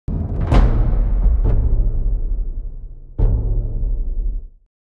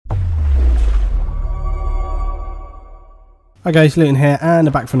Hi guys, Luton here,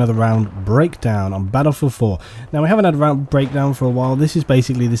 and back for another round breakdown on Battlefield 4. Now we haven't had a round breakdown for a while. This is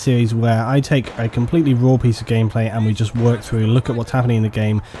basically the series where I take a completely raw piece of gameplay and we just work through, look at what's happening in the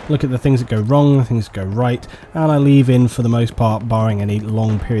game, look at the things that go wrong, the things that go right, and I leave in, for the most part, barring any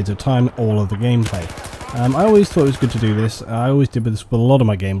long periods of time, all of the gameplay. I always thought it was good to do this. I always did this with a lot of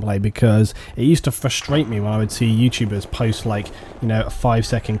my gameplay because it used to frustrate me when I would see YouTubers post, like, you know, a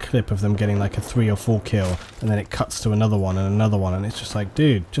 5-second clip of them getting like a 3 or 4 kill, and then it cuts to another one and another one, and it's just like,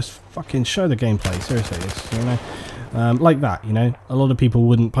 dude, just fucking show the gameplay. Seriously, it's, you know, like that, you know. A lot of people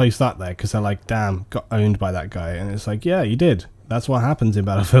wouldn't post that there because they're like, damn, got owned by that guy, and it's like, yeah, you did. That's what happens in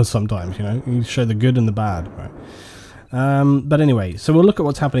Battlefield sometimes, you know. You show the good and the bad, right? But anyway, so we'll look at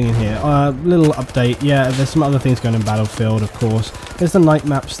what's happening in here. Little update. Yeah, there's some other things going in Battlefield, of course. There's the night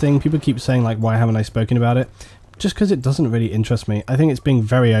maps thing. People keep saying, like, why haven't I spoken about it? Just because it doesn't really interest me. I think it's being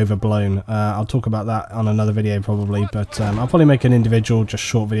very overblown. I'll talk about that on another video probably, but I'll probably make an individual, just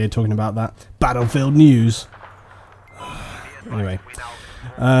short video talking about that. Battlefield news. Anyway.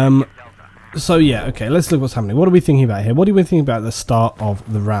 So yeah, okay, let's look what's happening. What are we thinking about here? What are we thinking about at the start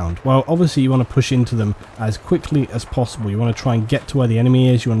of the round? Well, obviously you want to push into them as quickly as possible. You want to try and get to where the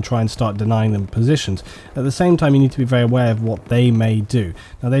enemy is. You want to try and start denying them positions. At the same time, you need to be very aware of what they may do.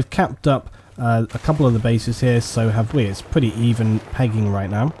 Now, they've capped up a couple of the bases here, so have we. It's pretty even pegging right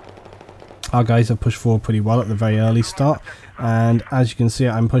now. Our guys have pushed forward pretty well at the very early start, and as you can see,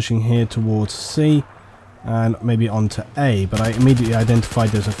 I'm pushing here towards C and maybe onto A, but I immediately identified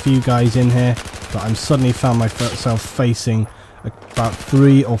there's a few guys in here, but I'm suddenly found myself facing about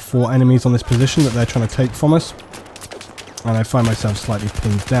 3 or 4 enemies on this position that they're trying to take from us, and I find myself slightly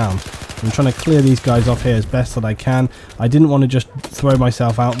pinned down. I'm trying to clear these guys off here as best that I can. I didn't want to just throw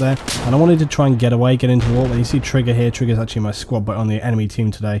myself out there, and I wanted to try and get away, get into war. When you see Trigger here, Trigger's actually my squad, but on the enemy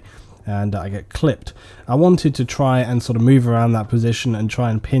team today, and I get clipped. I wanted to try and sort of move around that position and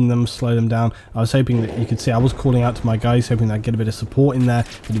try and pin them, slow them down. I was hoping that you could see I was calling out to my guys, hoping that I'd get a bit of support in there,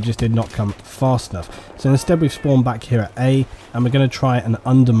 but it just did not come fast enough. So instead we've spawned back here at A, and we're going to try and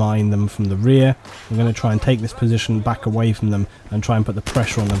undermine them from the rear. We're going to try and take this position back away from them and try and put the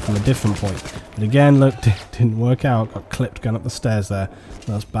pressure on them from a different point. But again, look, didn't work out. Got clipped going up the stairs there.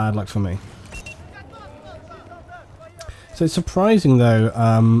 That's bad luck for me. So it's surprising though,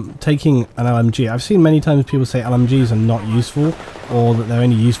 taking an LMG. I've seen many times people say LMGs are not useful, or that they're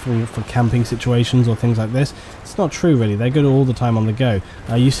only useful for camping situations or things like this. It's not true really. They're good all the time on the go.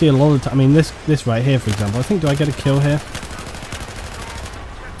 You see a lot of the time. I mean, this right here, for example. I think, do I get a kill here?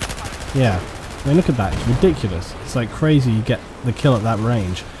 Yeah. I mean, look at that. It's ridiculous. It's like crazy you get the kill at that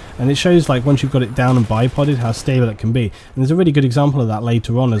range. And it shows, like, once you've got it down and bipoded, how stable it can be. And there's a really good example of that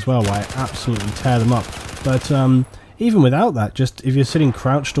later on as well, where I absolutely tear them up. But even without that, just if you're sitting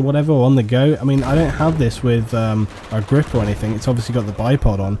crouched or whatever, or on the go, I mean, I don't have this with a grip or anything. It's obviously got the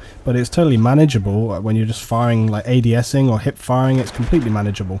bipod on, but it's totally manageable when you're just firing, like ADSing or hip firing. It's completely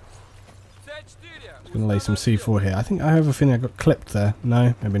manageable. I'm going to lay some C4 here. I have a feeling I got clipped there.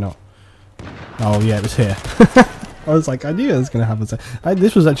 No, maybe not. Oh yeah, it was here. I was like, I knew it was going to happen.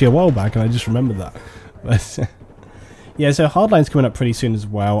 This was actually a while back, and I just remembered that. But yeah, so Hardline's coming up pretty soon as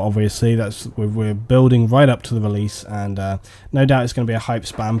well. Obviously, we're building right up to the release, and no doubt it's going to be a hype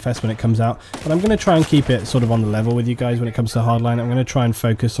spam fest when it comes out. But I'm going to try and keep it sort of on the level with you guys when it comes to Hardline. I'm going to try and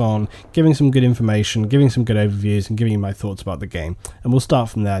focus on giving some good information, giving some good overviews, and giving you my thoughts about the game. And we'll start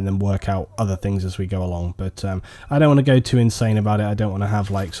from there and then work out other things as we go along. But I don't want to go too insane about it. I don't want to have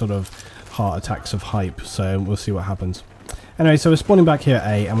like sort of heart attacks of hype. So we'll see what happens. Anyway, so we're spawning back here at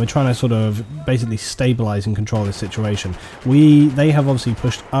A, and we're trying to sort of basically stabilize and control the situation. They have obviously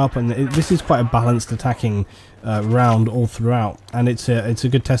pushed up, and this is quite a balanced attacking round all throughout, and it's a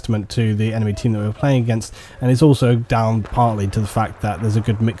good testament to the enemy team that we're playing against, and it's also down partly to the fact that there's a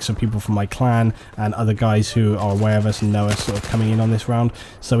good mix of people from my clan and other guys who are aware of us and know us sort of coming in on this round.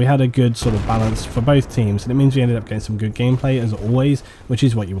 So we had a good sort of balance for both teams, and it means we ended up getting some good gameplay as always, which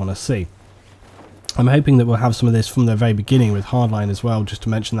is what you want to see. I'm hoping that we'll have some of this from the very beginning with Hardline as well, just to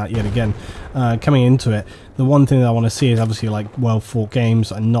mention that yet again. Coming into it, the one thing that I want to see is obviously like well-fought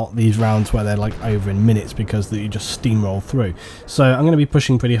games, and not these rounds where they're like over in minutes because you just steamroll through. So I'm going to be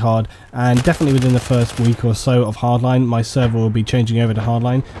pushing pretty hard, and definitely within the first week or so of Hardline, my server will be changing over to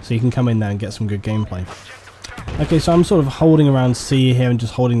Hardline, so you can come in there and get some good gameplay. Okay, so I'm sort of holding around C here and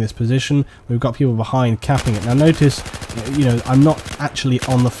just holding this position. We've got people behind capping it. Now notice, you know, I'm not actually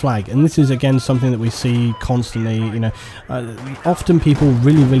on the flag, and this is again something that we see constantly. You know, often people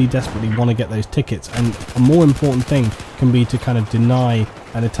really desperately want to get those tickets, and a more important thing can be to kind of deny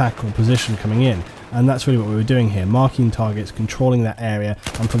an attack or position coming in. and that's really what we were doing here, marking targets, controlling that area,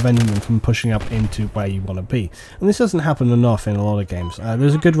 and preventing them from pushing up into where you want to be. And this doesn't happen enough in a lot of games.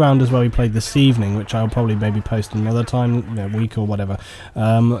 There's a good round as well we played this evening, which I'll probably maybe post another time, you know, week or whatever.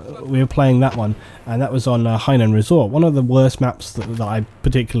 We were playing that one, and that was on Hardline Resort, one of the worst maps that I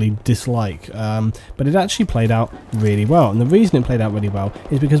particularly dislike, but it actually played out really well. And the reason it played out really well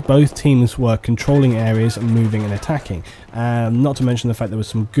is because both teams were controlling areas and moving and attacking. Not to mention the fact there was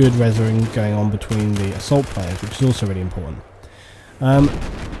some good resoing going on between the assault players, which is also really important.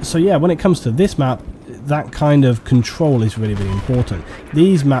 So yeah, when it comes to this map, that kind of control is really, really important.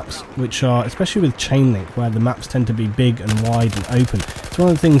 These maps, which are, especially with chain link, where the maps tend to be big and wide and open, it's one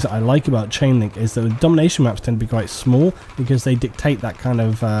of the things that I like about chain link is that the domination maps tend to be quite small because they dictate that kind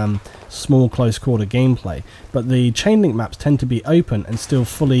of small close quarter gameplay, but the chain link maps tend to be open and still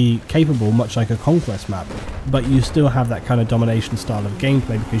fully capable, much like a conquest map, but you still have that kind of domination style of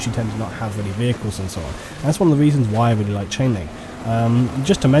gameplay because you tend to not have really vehicles and so on. And that's one of the reasons why I really like chain link.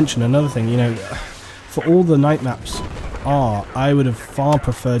 Just to mention another thing, you know, for all the night maps I would have far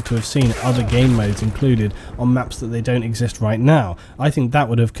preferred to have seen other game modes included on maps that they don't exist right now. I think that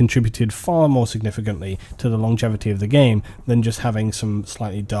would have contributed far more significantly to the longevity of the game than just having some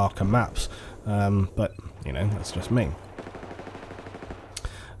slightly darker maps. But, you know, that's just me.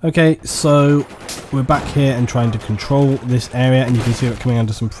 Okay, so we're back here and trying to control this area, and you can see it coming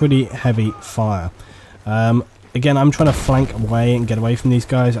under some pretty heavy fire. Again, I'm trying to flank away and get away from these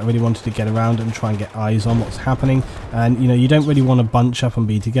guys. I really wanted to get around and try and get eyes on what's happening. And, you know, you don't really want to bunch up and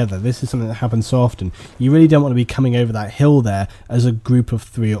be together. This is something that happens so often. You really don't want to be coming over that hill there as a group of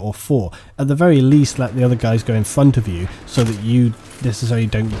 3 or 4. At the very least, let the other guys go in front of you so that you necessarily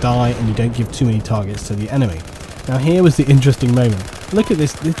don't die and you don't give too many targets to the enemy. Now here was the interesting moment. Look at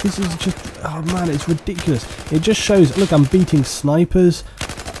this. This is just, oh man, it's ridiculous. It just shows, look, I'm beating snipers.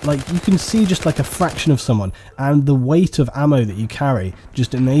 Like, you can see just like a fraction of someone, and the weight of ammo that you carry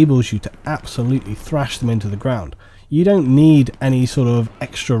just enables you to absolutely thrash them into the ground. You don't need any sort of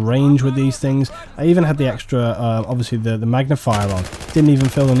extra range with these things. I even had the extra, obviously the magnifier on. Didn't even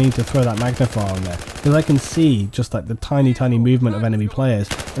feel the need to throw that magnifier on there, because I can see just like the tiny movement of enemy players,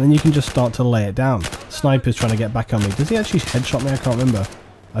 and then you can just start to lay it down. Sniper's trying to get back on me. Does he actually headshot me? I can't remember.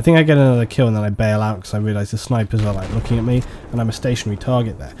 I think I get another kill and then I bail out because I realise the snipers are like looking at me and I'm a stationary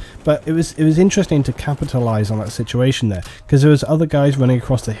target there. But it was interesting to capitalise on that situation there, because there was other guys running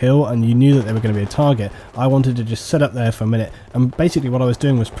across the hill and you knew that they were going to be a target. I wanted to just sit up there for a minute, and basically what I was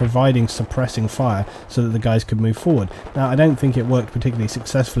doing was providing suppressing fire so that the guys could move forward. Now I don't think it worked particularly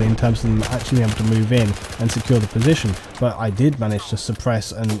successfully in terms of them actually being able to move in and secure the position, but I did manage to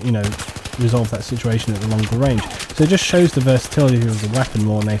suppress and, you know, resolve that situation at the longer range. So it just shows the versatility of the weapon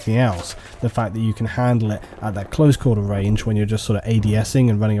more than anything else. The fact that you can handle it at that close quarter range when you're just sort of ADSing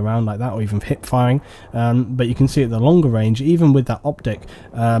and running around like that, or even hip firing, but you can see at the longer range, even with that optic,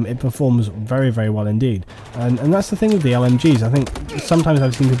 it performs very well indeed. And that's the thing with the LMGs. I think sometimes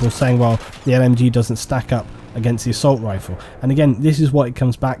I've seen people saying, well, the LMG doesn't stack up against the assault rifle, and again, this is what it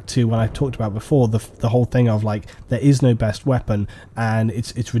comes back to when I talked about before, the whole thing of like, there is no best weapon, and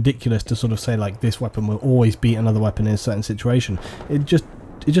it's ridiculous to sort of say like this weapon will always beat another weapon in a certain situation. It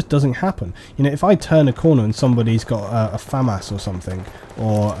just doesn't happen. You know, if I turn a corner and somebody's got a FAMAS or something,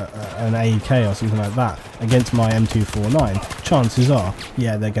 or an AEK or something like that against my M249, chances are,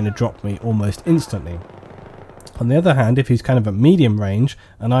 yeah, they're going to drop me almost instantly. On the other hand, if he's kind of at medium range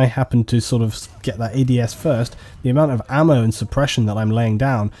and I happen to sort of get that ADS first, the amount of ammo and suppression that I'm laying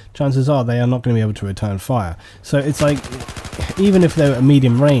down, chances are they are not going to be able to return fire. So it's like, even if they're at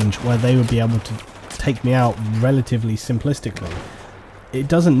medium range where they would be able to take me out relatively simplistically, it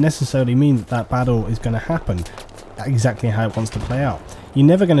doesn't necessarily mean that that battle is going to happen exactly how it wants to play out. You're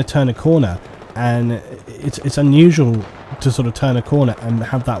never going to turn a corner, and it's unusual to sort of turn a corner and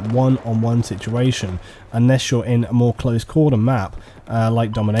have that one-on-one situation unless you're in a more close quarter map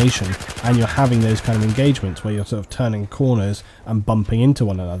like Domination, and you're having those kind of engagements where you're sort of turning corners and bumping into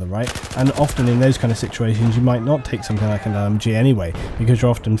one another, right? And often in those kind of situations you might not take something like an LMG anyway, because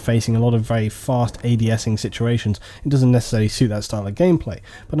you're often facing a lot of very fast ADSing situations. It doesn't necessarily suit that style of gameplay.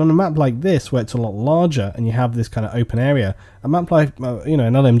 But on a map like this, where it's a lot larger and you have this kind of open area, a map like you know,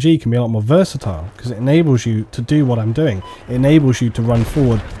 an LMG can be a lot more versatile, because it enables you to do what I'm doing. It enables you to run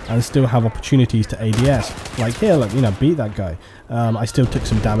forward and still have opportunities to ADS. Like here, look, you know, beat that guy. I still took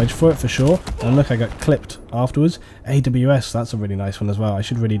some damage for it, for sure, and look, I got clipped afterwards. AWS, that's a really nice one as well. I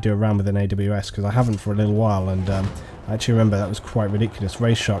should really do a round with an AWS, because I haven't for a little while, and I actually remember that was quite ridiculous.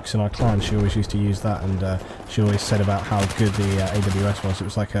 Race Sharks in our clan, she always used to use that, and she always said about how good the AWS was. It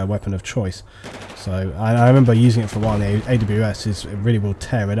was like a weapon of choice. So I remember using it for a while. The AWS it really will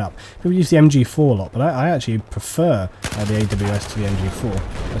tear it up. People use the MG4 a lot, but I actually prefer the AWS to the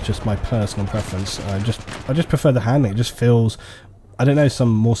MG4. That's just my personal preference. I just prefer the handling. It just feels, I don't know, some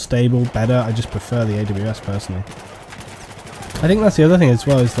more stable, better. I just prefer the AWS personally. I think that's the other thing as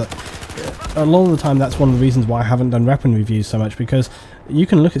well, is that a lot of the time that's one of the reasons why I haven't done weapon reviews so much, because you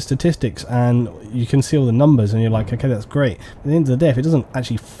can look at statistics and you can see all the numbers and you're like, okay, that's great. But at the end of the day, if it doesn't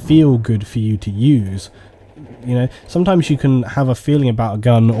actually feel good for you to use, you know, sometimes you can have a feeling about a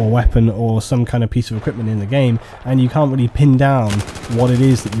gun or weapon or some kind of piece of equipment in the game and you can't really pin down what it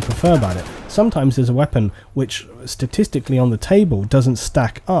is that you prefer about it. Sometimes there's a weapon which statistically on the table doesn't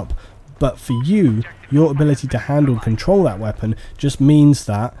stack up, but for you, your ability to handle and control that weapon just means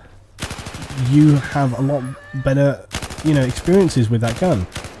that you have a lot better, you know, experiences with that gun.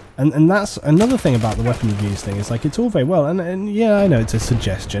 And that's another thing about the weapon reviews thing. It's like, it's all very well, and yeah, I know it's a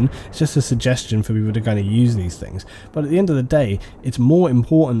suggestion. It's just a suggestion for people to kind of use these things. But at the end of the day, it's more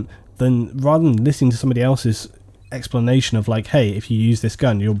important than, rather than listening to somebody else's explanation of like, hey, if you use this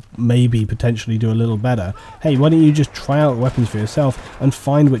gun you'll maybe potentially do a little better. Hey, why don't you just try out weapons for yourself and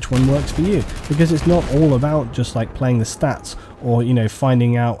find which one works for you? Because it's not all about just like playing the stats, or, you know,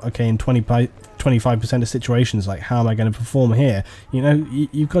 finding out, okay, in 25% of situations, like, how am I going to perform here? You know,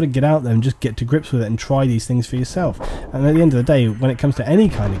 you've got to get out there and just get to grips with it and try these things for yourself. And at the end of the day, when it comes to any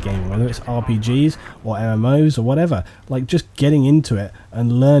kind of game, whether it's RPGs or MMOs or whatever, like, just getting into it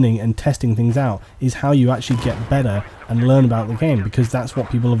and learning and testing things out is how you actually get better and learn about the game, because that's what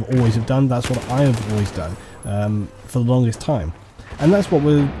people have always done. That's what I have always done for the longest time. And that's what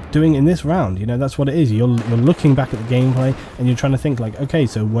we're doing in this round. You know, that's what it is. You're looking back at the gameplay and you're trying to think like, okay,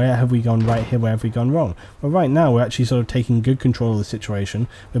 so where have we gone right here, where have we gone wrong? Well, right now we're actually sort of taking good control of the situation.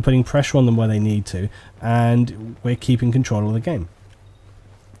 We're putting pressure on them where they need to, and we're keeping control of the game.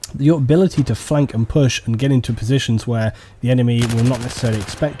 Your ability to flank and push and get into positions where the enemy will not necessarily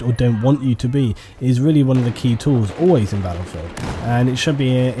expect or don't want you to be is really one of the key tools always in Battlefield, and it should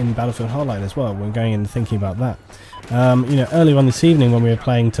be in Battlefield Hardline as well. We're going in and thinking about that. You know, earlier on this evening when we were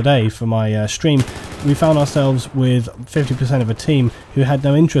playing today for my stream, we found ourselves with 50% of a team who had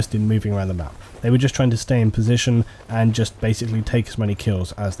no interest in moving around the map. They were just trying to stay in position and just basically take as many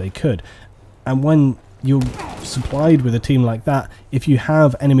kills as they could. And when you're supplied with a team like that, if you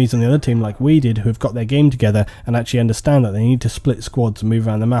have enemies on the other team like we did, who have got their game together and actually understand that they need to split squads and move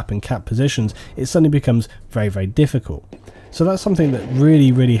around the map and cap positions, it suddenly becomes very, very difficult. So that's something that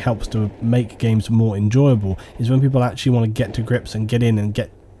really, really helps to make games more enjoyable, is when people actually want to get to grips and get in and get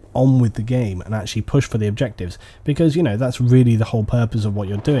on with the game and actually push for the objectives, because, you know, that's really the whole purpose of what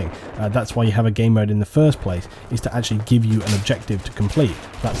you're doing. That's why you have a game mode in the first place, is to actually give you an objective to complete.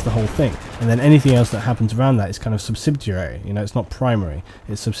 That's the whole thing, and then anything else that happens around that is kind of subsidiary. You know, it's not primary,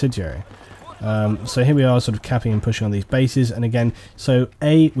 it's subsidiary. So here we are, sort of capping and pushing on these bases, and again, so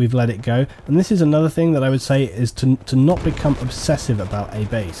we've let it go, and this is another thing that I would say is to not become obsessive about a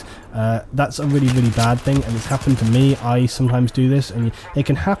base. That's a really, really bad thing, and it's happened to me. I sometimes do this, and it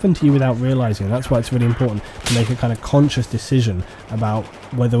can happen to you without realizing. That's why it's really important to make a kind of conscious decision about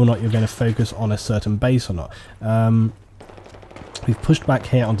whether or not you're going to focus on a certain base or not. We've pushed back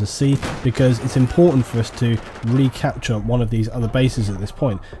here onto C because it's important for us to recapture one of these other bases at this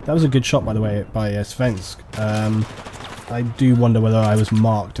point. That was a good shot, by the way, by Svensk. I do wonder whether I was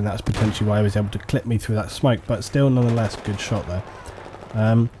marked, and that's potentially why I was able to clip me through that smoke, but still, nonetheless, good shot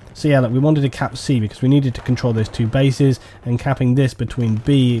there. So yeah, look, we wanted to cap C because we needed to control those two bases, and capping this between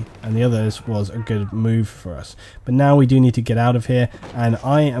B and the others was a good move for us. But now we do need to get out of here, and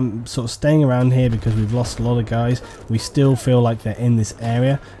I am sort of staying around here because we've lost a lot of guys. We still feel like they're in this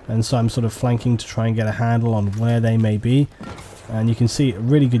area, and so I'm sort of flanking to try and get a handle on where they may be. And you can see a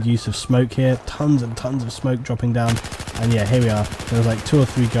really good use of smoke here, tons and tons of smoke dropping down, and yeah, here we are. There's like 2 or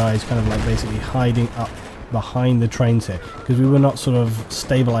 3 guys kind of like basically hiding up behind the trains here, because we were not sort of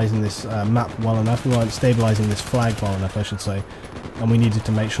stabilizing this map well enough. We weren't stabilizing this flag well enough, I should say, and we needed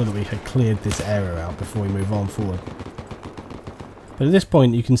to make sure that we had cleared this area out before we move on forward. But at this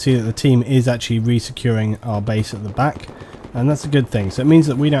point you can see that the team is actually re-securing our base at the back, and that's a good thing. So it means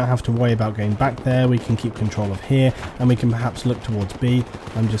that we don't have to worry about going back there. We can keep control of here, and we can perhaps look towards B.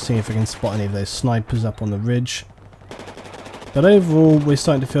 I'm just seeing if I can spot any of those snipers up on the ridge. But overall, we're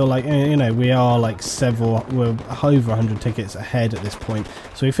starting to feel like, you know, we are like we're over 100 tickets ahead at this point,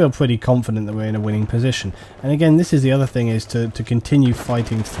 so we feel pretty confident that we're in a winning position. And again, this is the other thing, is to continue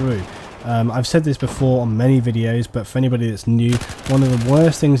fighting through. I've said this before on many videos, but for anybody that's new, one of the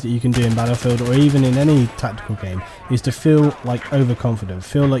worst things that you can do in Battlefield or even in any tactical game is to feel like overconfident,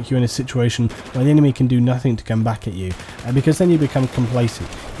 feel like you're in a situation where the enemy can do nothing to come back at you, because then you become complacent.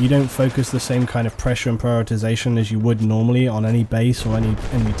 You don't focus the same kind of pressure and prioritization as you would normally on any base or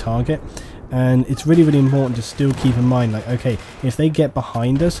any target. And it's really, really important to still keep in mind, like, okay, if they get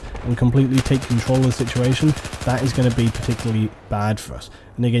behind us and completely take control of the situation, that is going to be particularly bad for us.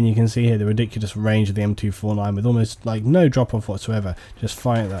 And again, you can see here the ridiculous range of the M249 with almost like no drop off whatsoever, just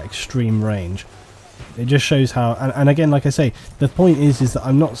firing at that extreme range. It just shows how, and again, like I say, the point is that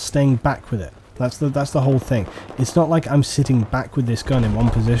I'm not staying back with it. That's the whole thing. It's not like I'm sitting back with this gun in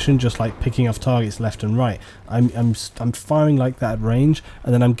one position, just like picking off targets left and right. I'm firing like that at range,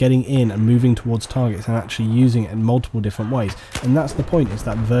 and then I'm getting in and moving towards targets and actually using it in multiple different ways. And that's the point, is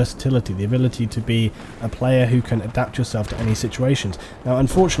that versatility, the ability to be a player who can adapt yourself to any situations. Now,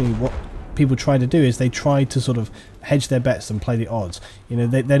 unfortunately, what people try to do is they try to sort of hedge their bets and play the odds. You know,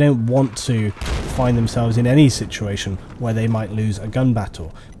 they don't want to find themselves in any situation where they might lose a gun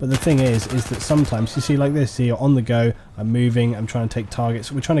battle. But the thing is that sometimes you see like this, so you're on the go, I'm moving, I'm trying to take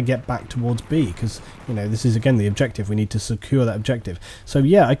targets, we're trying to get back towards B, because, you know, this is again the objective, we need to secure that objective. So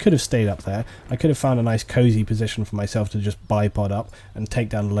yeah, I could have stayed up there, I could have found a nice cozy position for myself to just bipod up and take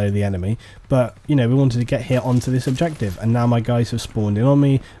down the low of the enemy, but, you know, we wanted to get here onto this objective, and now my guys have spawned in on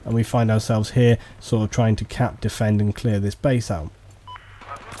me, and we find ourselves here sort of trying to cap, defend and clear this base out.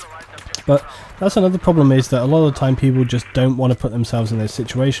 But that's another problem, is that a lot of the time people just don't want to put themselves in those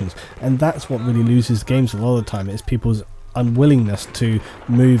situations, and that's what really loses games a lot of the time, is people's unwillingness to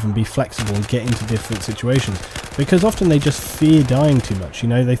move and be flexible and get into different situations, because often they just fear dying too much. You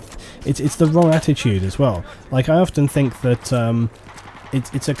know, it's the wrong attitude as well. Like, I often think that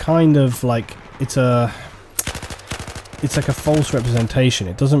it's a kind of like, it's like a false representation.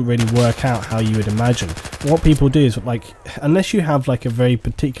 It doesn't really work out how you would imagine. What people do is, like, unless you have like a very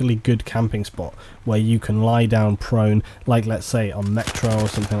particularly good camping spot where you can lie down prone, like let's say on Metro or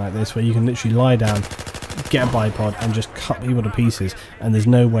something like this, where you can literally lie down, get a bipod and just cut people to pieces, and there's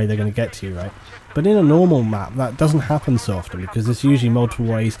no way they're going to get to you, right? But in a normal map, that doesn't happen so often, because there's usually multiple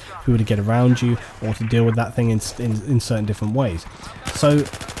ways for people to get around you or to deal with that thing in certain different ways. So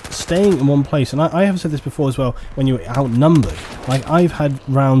staying in one place, and I have said this before as well, when you're outnumbered, like I've had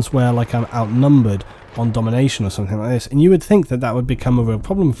rounds where like I'm outnumbered on domination or something like this, and you would think that that would become a real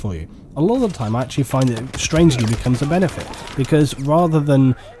problem for you. A lot of the time I actually find it strangely becomes a benefit, because rather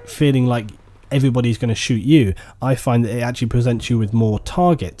than feeling like everybody's going to shoot you, I find that it actually presents you with more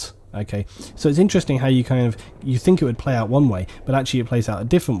targets. Okay, so it's interesting how you think it would play out one way, but actually it plays out a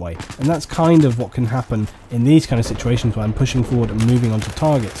different way, and that's kind of what can happen in these kind of situations where I'm pushing forward and moving onto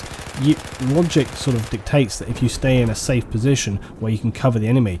targets. Logic sort of dictates that if you stay in a safe position where you can cover the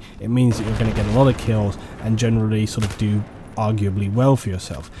enemy, it means that you're going to get a lot of kills and generally sort of do arguably well for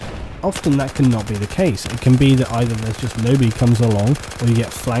yourself. Often that cannot be the case. It can be that either there's just nobody comes along, or you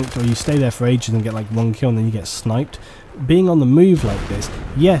get flanked, or you stay there for ages and get like one kill and then you get sniped. Being on the move like this,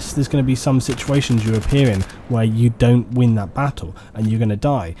 yes, there's going to be some situations you appear in where you don't win that battle and you're going to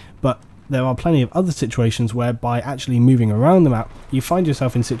die, but there are plenty of other situations where by actually moving around the map, you find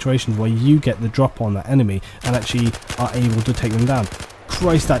yourself in situations where you get the drop on that enemy and actually are able to take them down.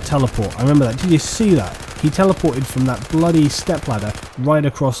 Christ, that teleport, I remember that. Did you see that? He teleported from that bloody stepladder right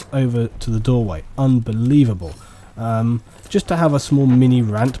across over to the doorway. Unbelievable. Just to have a small mini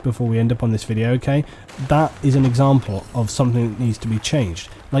rant before we end up on this video, okay? That is an example of something that needs to be changed.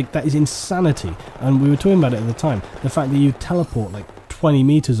 Like, that is insanity. And we were talking about it at the time. The fact that you teleport like 20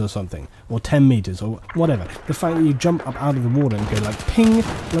 meters or something, or 10 meters, or whatever. The fact that you jump up out of the water and go like ping,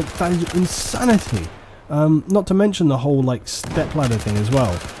 like, that is insanity. Not to mention the whole like stepladder thing as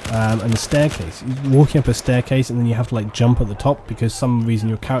well, and the staircase. You're walking up a staircase and then you have to like jump at the top because some reason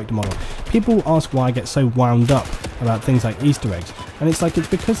your character model. People ask why I get so wound up about things like Easter eggs, and it's like, it's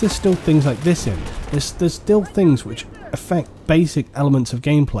because there's still things like this in. There's still things which affect basic elements of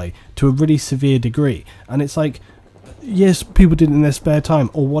gameplay to a really severe degree, and it's like, yes, people did it in their spare time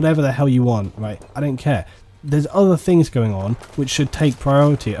or whatever the hell you want, right? I don't care. There's other things going on which should take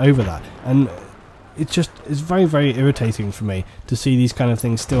priority over that, and it's very, very irritating for me to see these kind of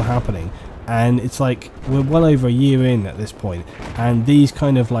things still happening. And it's like, we're well over a year in at this point, and these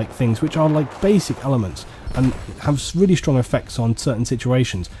kind of like things which are like basic elements and have really strong effects on certain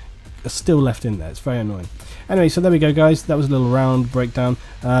situations are still left in there. It's very annoying. Anyway, so there we go, guys. That was a little round breakdown.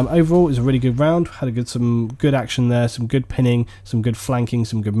 Overall, it was a really good round. Had some good action there, some good pinning, some good flanking,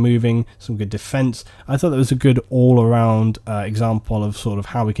 some good moving, some good defense. I thought that was a good all-around example of sort of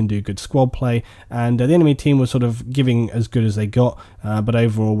how we can do good squad play. And the enemy team was sort of giving as good as they got, but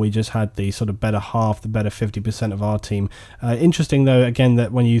overall we just had the sort of better half, the better 50% of our team. Interesting though, again,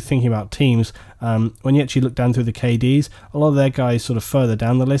 that when you're thinking about teams, when you actually look down through the KDs, a lot of their guys sort of further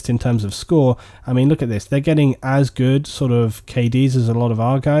down the list in terms of score. I mean, look at this. They're getting as good sort of KDs as a lot of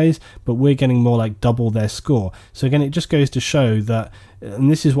our guys, but we're getting more like double their score. So again, it just goes to show that,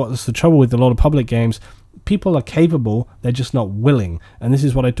 and this is what's the trouble with a lot of public games, people are capable, they're just not willing. And this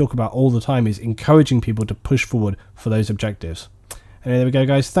is what I talk about all the time, is encouraging people to push forward for those objectives. Anyway, there we go,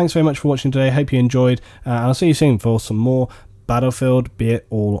 guys. Thanks very much for watching today. Hope you enjoyed, and I'll see you soon for some more Battlefield, be it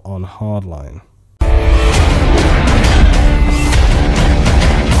all on Hardline.